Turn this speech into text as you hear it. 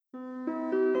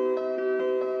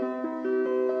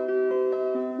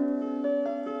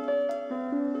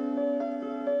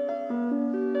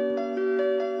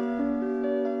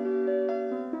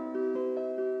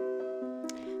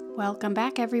Welcome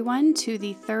back, everyone, to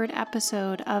the third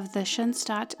episode of the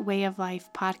Schoenstatt Way of Life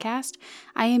podcast.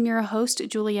 I am your host,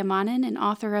 Julia Monnin, and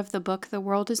author of the book, The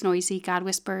World is Noisy, God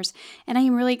Whispers, and I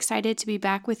am really excited to be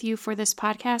back with you for this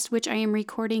podcast, which I am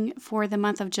recording for the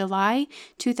month of July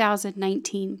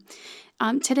 2019.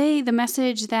 Today, the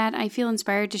message that I feel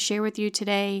inspired to share with you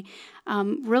today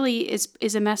really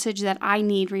is a message that I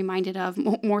need reminded of,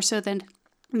 more so than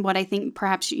what I think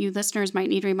perhaps you listeners might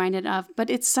need reminded of, but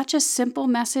it's such a simple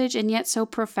message and yet so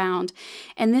profound.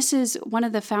 And this is one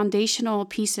of the foundational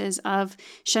pieces of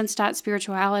Schoenstatt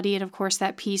spirituality, and of course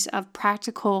that piece of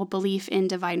practical belief in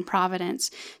divine providence.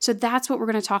 So that's what we're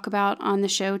going to talk about on the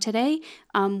show today,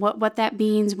 what that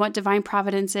means, what divine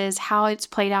providence is, how it's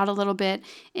played out a little bit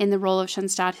in the role of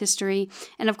Schoenstatt history.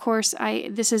 And of course,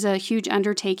 this is a huge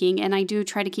undertaking, and I do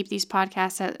try to keep these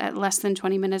podcasts at less than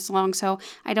 20 minutes long, so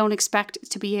I don't expect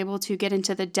to be able to get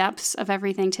into the depths of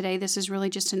everything today. This is really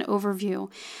just an overview.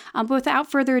 But without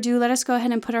further ado, let us go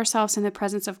ahead and put ourselves in the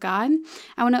presence of God.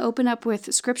 I want to open up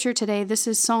with scripture today. This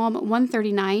is Psalm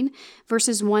 139,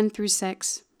 verses 1 through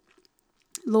 6.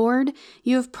 Lord,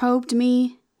 you have probed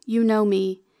me. You know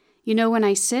me. You know when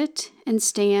I sit and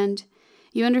stand.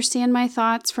 You understand my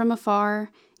thoughts from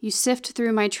afar. You sift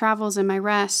through my travels and my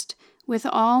rest. With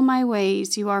all my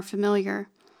ways you are familiar.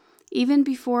 Even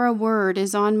before a word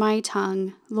is on my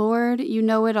tongue, Lord, you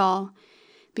know it all.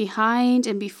 Behind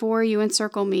and before you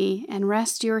encircle me and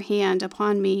rest your hand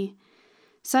upon me.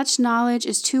 Such knowledge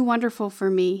is too wonderful for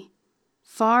me,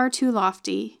 far too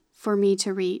lofty for me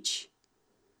to reach.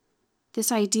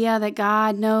 This idea that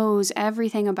God knows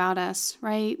everything about us,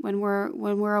 right? When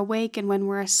we're awake and when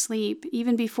we're asleep,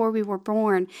 even before we were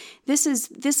born.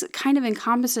 This kind of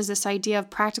encompasses this idea of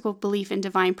practical belief in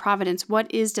divine providence. What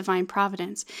is divine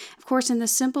providence? Of course, in the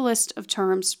simplest of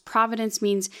terms, providence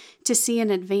means to see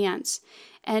in advance.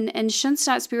 And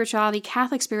Schoenstatt spirituality,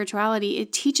 Catholic spirituality,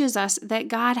 it teaches us that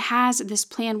God has this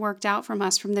plan worked out from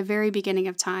us from the very beginning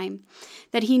of time,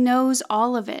 that He knows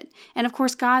all of it. And of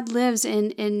course, God lives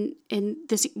in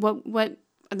this, what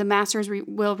the masters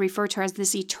will refer to as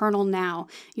this eternal now.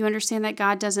 You understand that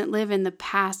God doesn't live in the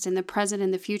past, in the present,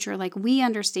 and the future like we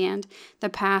understand the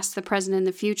past, the present, and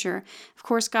the future. Of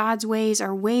course, God's ways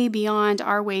are way beyond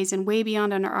our ways and way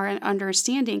beyond our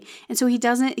understanding. And so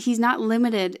He's not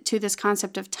limited to this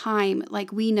concept of time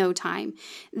like we know time.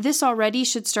 This already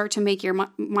should start to make your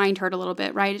mind hurt a little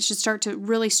bit, right? It should start to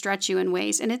really stretch you in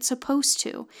ways, and it's supposed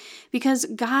to, because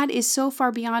God is so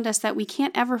far beyond us that we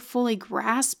can't ever fully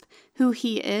grasp who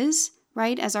He is,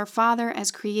 right, as our Father,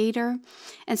 as Creator.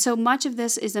 And so much of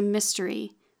this is a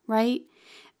mystery, right?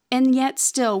 And yet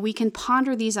still, we can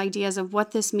ponder these ideas of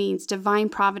what this means, divine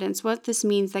providence, what this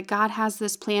means that God has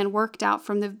this plan worked out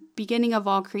from the beginning of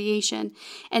all creation,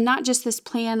 and not just this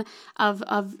plan of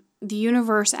the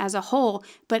universe as a whole,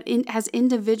 but as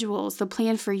individuals, the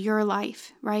plan for your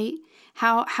life, right?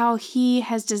 How He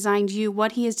has designed you,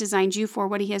 what He has designed you for,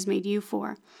 what He has made you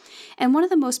for. And one of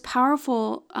the most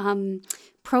powerful,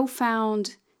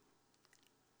 profound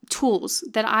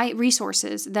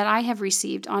resources that I have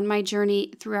received on my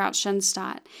journey throughout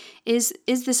Schoenstatt is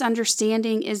this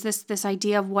understanding, is this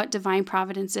idea of what divine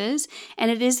providence is. And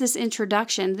it is this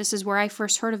introduction, this is where I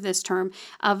first heard of this term,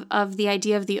 of the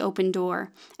idea of the open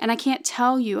door. And I can't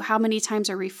tell you how many times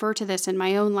I refer to this in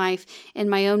my own life, in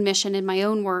my own mission, in my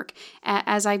own work,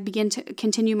 as I begin to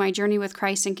continue my journey with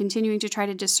Christ and continuing to try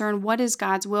to discern what is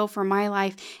God's will for my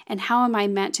life and how am I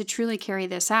meant to truly carry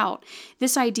this out.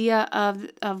 This idea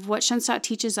of what Schoenstatt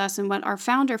teaches us and what our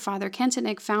founder, Father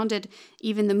Kentenich, founded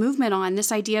even the movement on,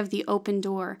 this idea of the open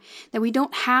door, that we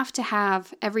don't have to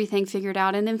have everything figured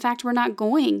out. And in fact, we're not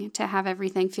going to have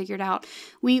everything figured out.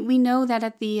 We know that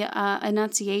at the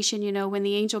Annunciation, when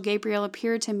the angel Gabriel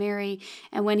appeared to Mary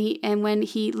and when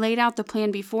he laid out the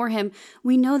plan before him,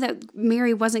 we know that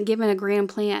Mary wasn't given a grand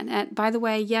plan. And by the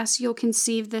way, yes, you'll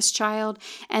conceive this child,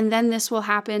 and then this will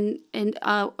happen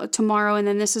tomorrow, and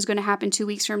then this is going to happen 2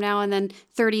 weeks from now, and then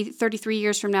 33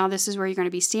 years from now, this is where you're going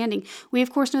to be standing. We,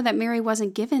 of course, know that Mary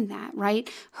wasn't given that, right?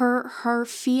 Her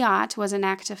fiat was an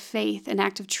act of faith, an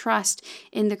act of trust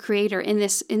in the Creator, in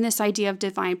this idea of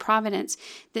divine providence.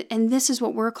 And this is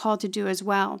what we're called to do as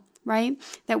well, right?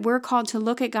 That we're called to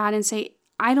look at God and say,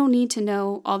 I don't need to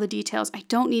know all the details. I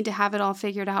don't need to have it all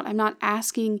figured out. I'm not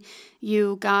asking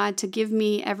you, God, to give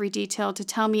me every detail, to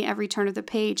tell me every turn of the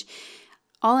page.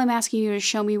 All I'm asking you is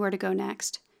show me where to go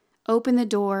next. Open the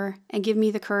door and give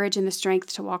me the courage and the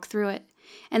strength to walk through it.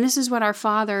 And this is what our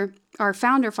founder,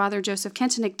 Father Joseph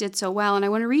Kentenich, did so well. And I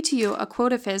want to read to you a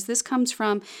quote of his. This comes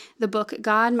from the book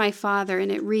God, My Father,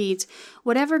 and it reads,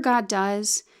 "Whatever God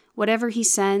does, whatever He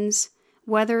sends,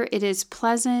 whether it is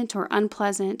pleasant or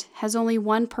unpleasant, has only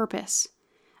one purpose.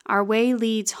 Our way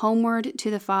leads homeward to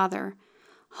the Father.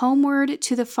 Homeward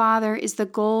to the Father is the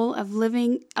goal of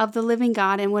the living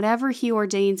God and whatever He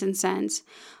ordains and sends.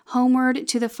 Homeward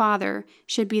to the Father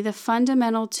should be the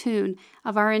fundamental tune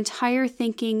of our entire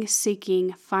thinking,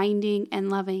 seeking, finding, and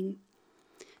loving.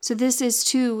 So this is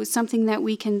too something that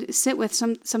we can sit with,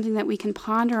 something that we can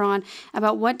ponder on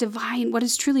about what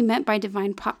is truly meant by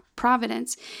divine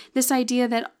providence. This idea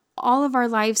that all of our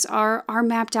lives are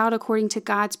mapped out according to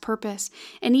God's purpose.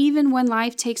 And even when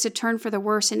life takes a turn for the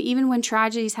worse, and even when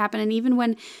tragedies happen, and even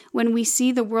when we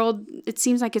see the world, it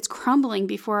seems like it's crumbling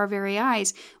before our very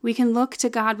eyes, we can look to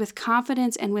God with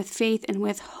confidence and with faith and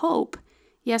with hope.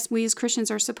 Yes, we as Christians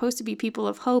are supposed to be people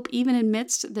of hope, even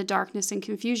amidst the darkness and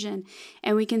confusion.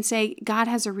 And we can say, God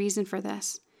has a reason for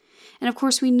this. And of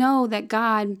course, we know that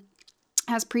God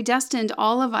has predestined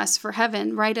all of us for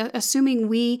heaven, right? Assuming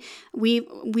we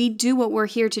do what we're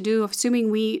here to do,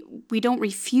 assuming we don't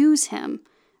refuse Him,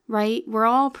 right? We're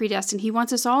all predestined. He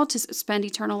wants us all to spend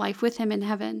eternal life with Him in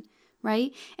heaven,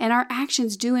 right? And our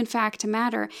actions do in fact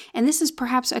matter. And this is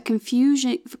perhaps a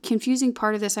confusing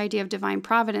part of this idea of divine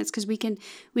providence, because we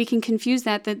can confuse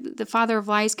that. The father of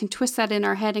lies can twist that in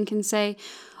our head and can say,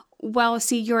 well,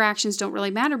 see, your actions don't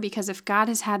really matter, because if God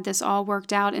has had this all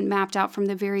worked out and mapped out from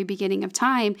the very beginning of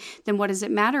time, then what does it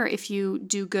matter if you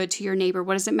do good to your neighbor?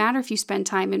 What does it matter if you spend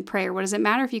time in prayer? What does it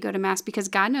matter if you go to Mass? Because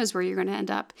God knows where you're going to end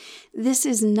up. This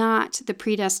is not the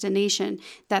predestination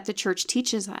that the church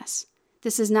teaches us.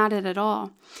 This is not it at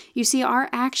all. You see, our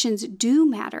actions do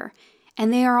matter,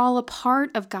 and they are all a part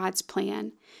of God's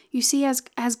plan. You see, as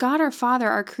God our Father,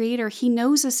 our Creator, He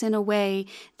knows us in a way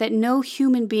that no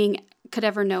human being could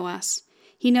ever know us.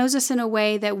 He knows us in a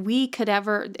way that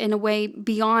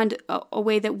beyond a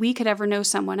way that we could ever know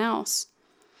someone else.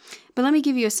 But let me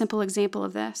give you a simple example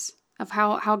of this, of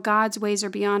how God's ways are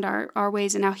beyond our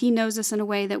ways, and how He knows us in a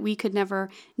way that we could never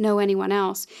know anyone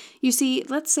else. You see,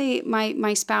 let's say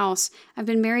my spouse, I've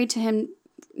been married to him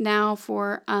now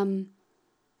for,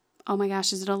 oh my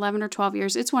gosh, is it 11 or 12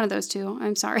 years? It's one of those two.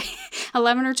 I'm sorry.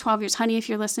 11 or 12 years. Honey, if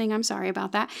you're listening, I'm sorry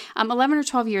about that. 11 or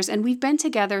 12 years. And we've been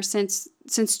together since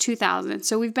 2000.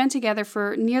 So we've been together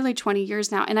for nearly 20 years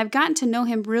now. And I've gotten to know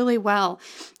him really well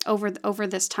over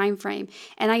this time frame.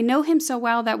 And I know him so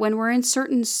well that when we're in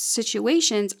certain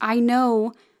situations, I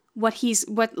know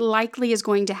what likely is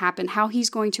going to happen, how he's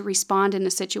going to respond in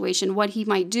a situation, what he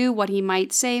might do, what he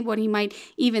might say, what he might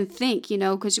even think,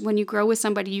 because when you grow with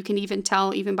somebody, you can even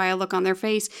tell, even by a look on their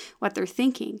face, what they're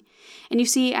thinking. And you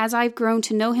see, as I've grown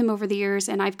to know him over the years,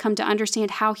 and I've come to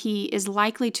understand how he is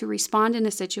likely to respond in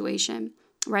a situation,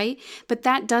 right? But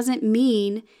that doesn't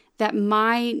mean that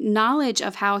my knowledge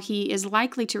of how he is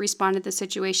likely to respond to the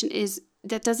situation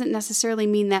that doesn't necessarily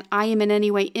mean that I am in any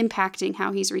way impacting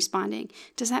how he's responding.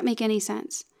 Does that make any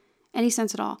sense? Any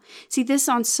sense at all? See, this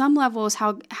on some level is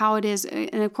how it is,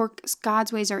 and of course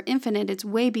God's ways are infinite. It's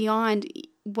way beyond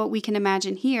what we can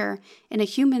imagine here in a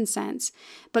human sense.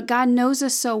 But God knows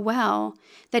us so well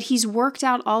that He's worked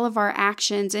out all of our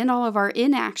actions and all of our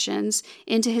inactions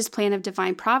into His plan of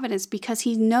divine providence, because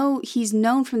He's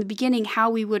known from the beginning how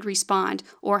we would respond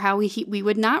or how we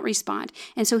would not respond.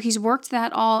 And so He's worked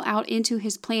that all out into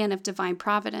His plan of divine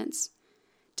providence.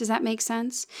 Does that make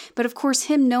sense? But of course,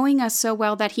 Him knowing us so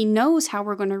well that He knows how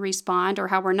we're going to respond or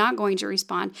how we're not going to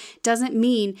respond doesn't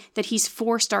mean that He's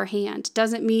forced our hand.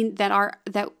 Doesn't mean that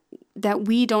that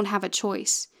we don't have a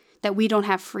choice, that we don't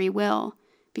have free will,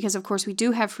 because of course we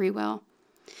do have free will.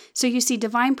 So you see,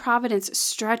 divine providence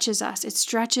stretches us. It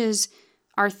stretches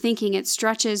our thinking. It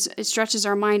stretches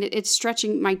our mind. It's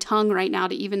stretching my tongue right now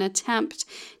to even attempt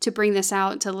to bring this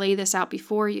out, to lay this out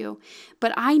before you.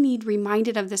 But I need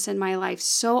reminded of this in my life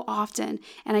so often.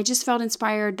 And I just felt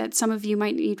inspired that some of you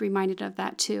might need reminded of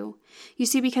that too. You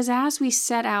see, because as we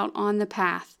set out on the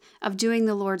path of doing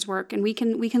the Lord's work, and we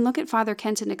can look at Father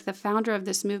Kentenich, the founder of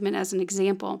this movement, as an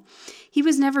example. He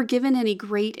was never given any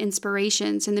great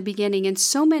inspirations in the beginning, and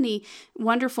so many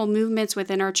wonderful movements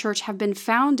within our church have been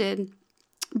founded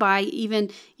by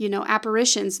even,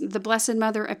 apparitions, the Blessed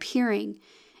Mother appearing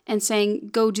and saying,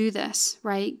 go do this,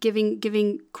 right?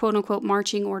 Giving quote unquote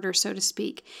marching orders, so to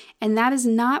speak. And that is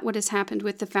not what has happened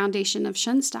with the foundation of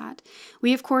Schoenstatt.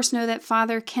 We of course know that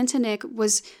Father Kentenich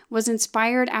was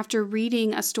inspired after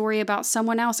reading a story about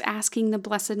someone else asking the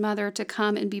Blessed Mother to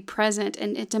come and be present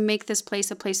and to make this place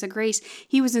a place of grace.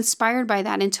 He was inspired by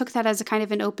that and took that as a kind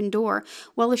of an open door.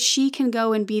 Well, if she can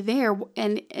go and be there,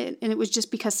 and it was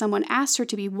just because someone asked her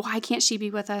to be, why can't she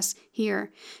be with us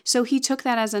here? So he took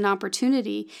that as an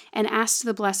opportunity and asked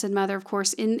the Blessed Mother, of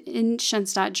course, in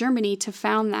Schoenstatt, Germany, to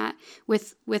found that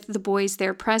with the boys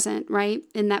there present, right,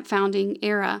 in that founding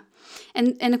era.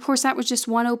 And of course, that was just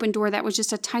one open door. That was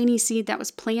just a tiny seed that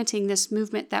was planting this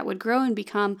movement that would grow and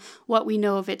become what we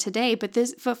know of it today. But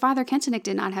Father Kentenich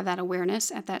did not have that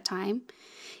awareness at that time.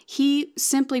 He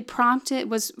simply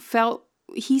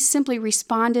he simply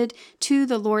responded to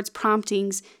the Lord's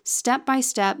promptings step by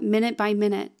step, minute by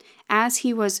minute, as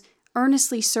he was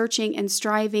earnestly searching and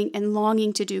striving and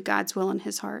longing to do God's will in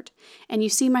his heart. And you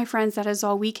see, my friends, that is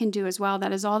all we can do as well.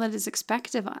 That is all that is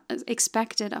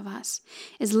expected of us,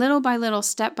 is little by little,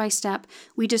 step by step,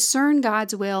 we discern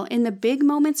God's will in the big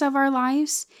moments of our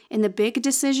lives, in the big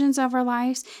decisions of our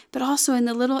lives, but also in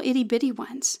the little itty bitty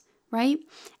ones, right?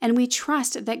 And we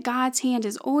trust that God's hand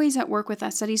is always at work with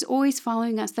us, that he's always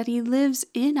following us, that he lives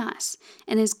in us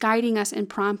and is guiding us and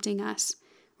prompting us,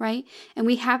 right? And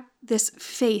we have this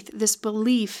faith, this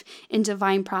belief in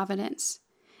divine providence,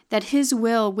 that his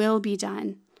will be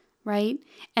done, right?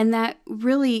 And that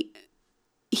really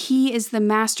he is the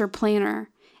master planner.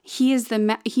 He is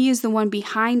the one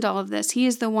behind all of this. He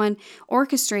is the one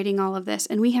orchestrating all of this.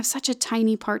 And we have such a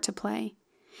tiny part to play.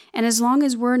 And as long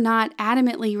as we're not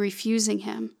adamantly refusing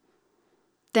him,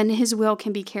 then his will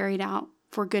can be carried out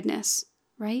for goodness,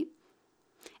 right?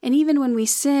 And even when we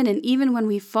sin and even when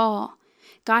we fall,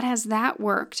 God has that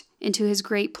worked into his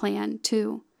great plan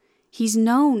too. He's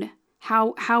known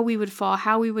how we would fall,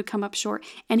 how we would come up short,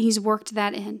 and he's worked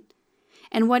that in.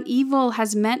 And what evil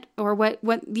has meant, or what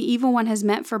the evil one has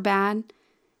meant for bad,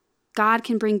 God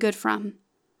can bring good from.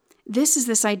 This is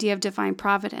this idea of divine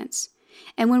providence.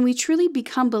 And when we truly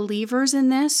become believers in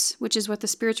this, which is what the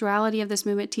spirituality of this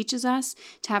movement teaches us,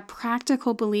 to have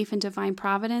practical belief in divine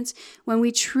providence, when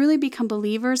we truly become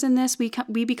believers in this,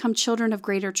 we become children of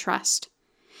greater trust.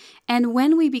 And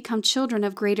when we become children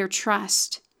of greater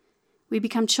trust, we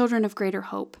become children of greater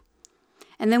hope.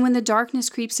 And then when the darkness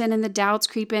creeps in and the doubts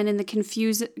creep in and the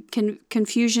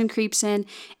confusion creeps in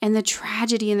and the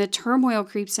tragedy and the turmoil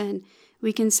creeps in,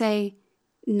 we can say,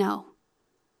 no,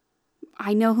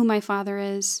 I know who my Father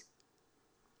is,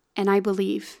 and I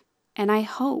believe, and I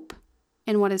hope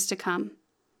in what is to come,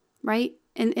 right?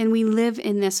 And we live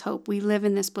in this hope. We live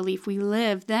in this belief. We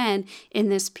live then in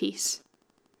this peace.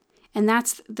 And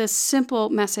that's the simple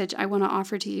message I want to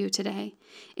offer to you today,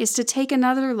 is to take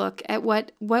another look at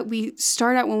what we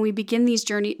start out when we begin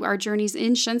our journeys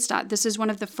in Schoenstatt. This is one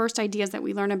of the first ideas that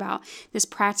we learn about, this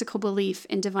practical belief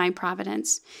in divine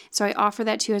providence. So I offer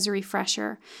that to you as a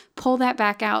refresher. Pull that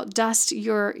back out, dust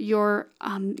your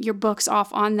books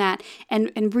off on that, and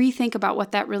rethink about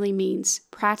what that really means.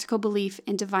 Practical belief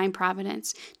in divine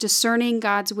providence, discerning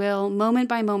God's will moment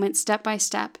by moment, step by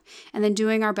step, and then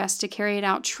doing our best to carry it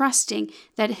out, trusting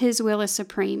that his will is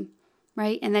supreme,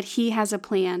 right? And that he has a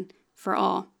plan for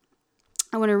all.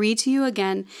 I want to read to you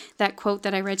again that quote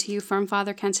that I read to you from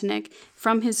Father Kentenich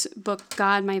from his book,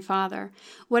 God, My Father.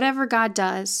 Whatever God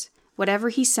does, whatever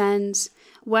he sends,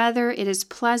 whether it is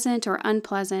pleasant or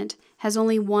unpleasant, has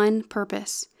only one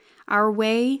purpose. Our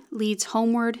way leads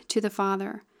homeward to the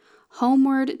Father.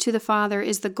 Homeward to the Father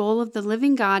is the goal of the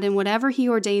living God in whatever he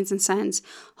ordains and sends.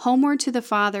 Homeward to the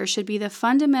Father should be the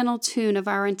fundamental tune of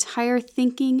our entire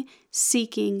thinking,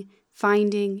 seeking,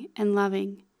 finding, and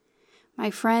loving.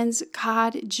 My friends,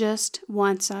 God just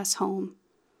wants us home.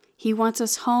 He wants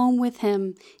us home with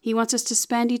him. He wants us to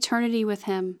spend eternity with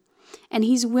him. And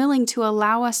he's willing to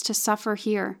allow us to suffer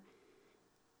here,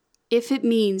 if it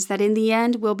means that in the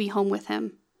end we'll be home with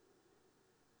him.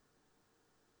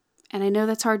 And I know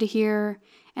that's hard to hear.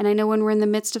 And I know when we're in the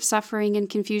midst of suffering and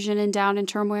confusion and doubt and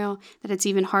turmoil, that it's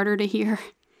even harder to hear.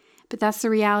 But that's the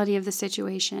reality of the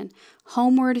situation.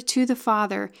 Homeward to the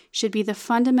Father should be the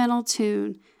fundamental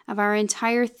tune of our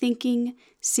entire thinking,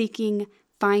 seeking,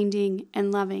 finding,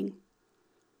 and loving.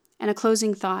 And a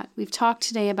closing thought. We've talked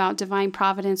today about divine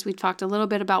providence. We've talked a little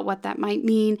bit about what that might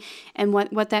mean and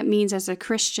what that means as a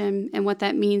Christian and what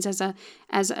that means as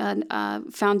a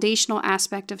foundational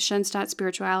aspect of Schoenstatt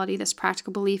spirituality, this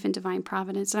practical belief in divine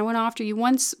providence. And I want to offer you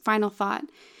one final thought.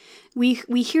 We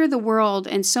hear the world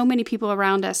and so many people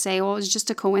around us say, well, it's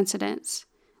just a coincidence.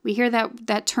 We hear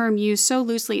that term used so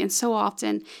loosely and so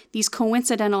often, these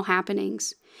coincidental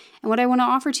happenings. And what I want to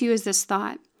offer to you is this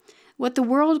thought. What the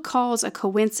world calls a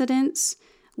coincidence,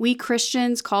 we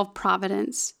Christians call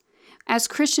providence. As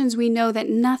Christians, we know that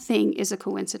nothing is a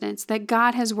coincidence, that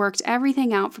God has worked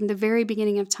everything out from the very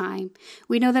beginning of time.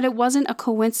 We know that it wasn't a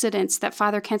coincidence that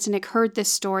Father Kentenich heard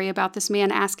this story about this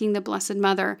man asking the Blessed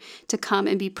Mother to come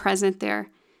and be present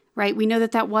there, right? We know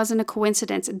that that wasn't a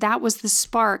coincidence. That was the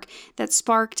spark that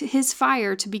sparked his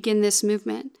fire to begin this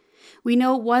movement. We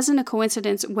know it wasn't a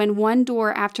coincidence when one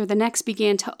door after the next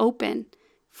began to open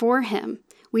for him.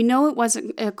 We know it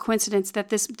wasn't a coincidence that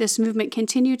this movement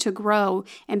continued to grow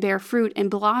and bear fruit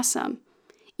and blossom,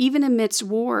 even amidst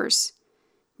wars,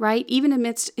 right? Even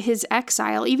amidst his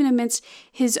exile, even amidst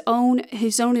his own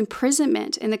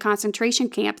imprisonment in the concentration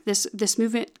camp, this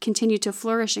movement continued to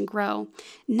flourish and grow.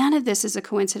 None of this is a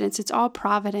coincidence. It's all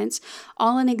providence,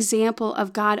 all an example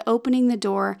of God opening the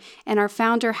door and our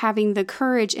founder having the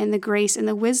courage and the grace and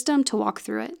the wisdom to walk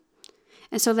through it.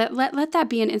 And so let that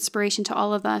be an inspiration to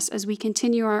all of us as we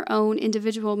continue our own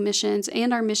individual missions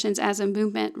and our missions as a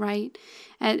movement, right?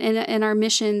 And our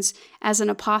missions as an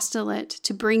apostolate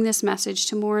to bring this message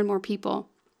to more and more people,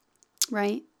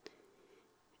 right?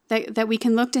 That we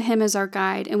can look to him as our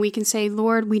guide and we can say,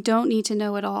 Lord, we don't need to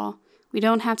know it all. We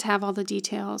don't have to have all the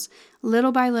details.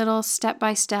 Little by little, step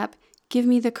by step, give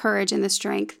me the courage and the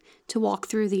strength to walk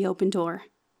through the open door.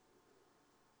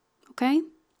 Okay?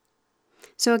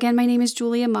 So again, my name is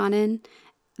Julia Monnin.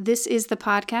 This is the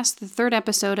podcast, the third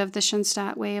episode of the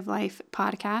Schoenstatt Way of Life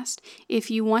podcast. If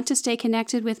you want to stay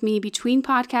connected with me between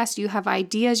podcasts, you have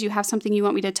ideas, you have something you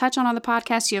want me to touch on the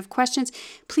podcast, you have questions,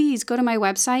 please go to my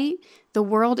website,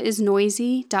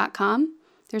 theworldisnoisy.com.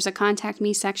 There's a contact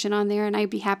me section on there, and I'd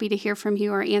be happy to hear from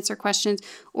you or answer questions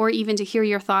or even to hear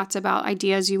your thoughts about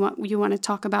ideas you want to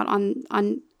talk about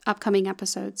on upcoming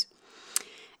episodes.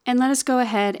 And let us go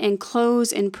ahead and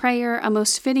close in prayer, a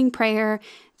most fitting prayer,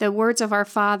 the words of our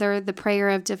Father, the prayer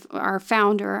of our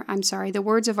founder, the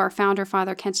words of our founder,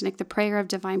 Father Kentinick, the prayer of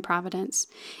Divine Providence.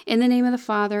 In the name of the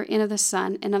Father, and of the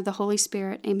Son, and of the Holy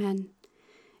Spirit, amen.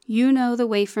 You know the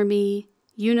way for me,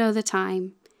 you know the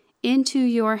time. Into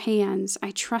your hands I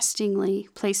trustingly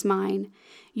place mine.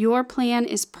 Your plan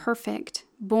is perfect,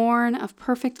 born of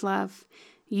perfect love.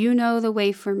 You know the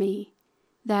way for me.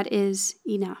 That is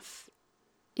enough.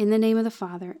 In the name of the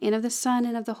Father, and of the Son,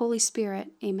 and of the Holy Spirit,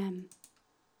 amen.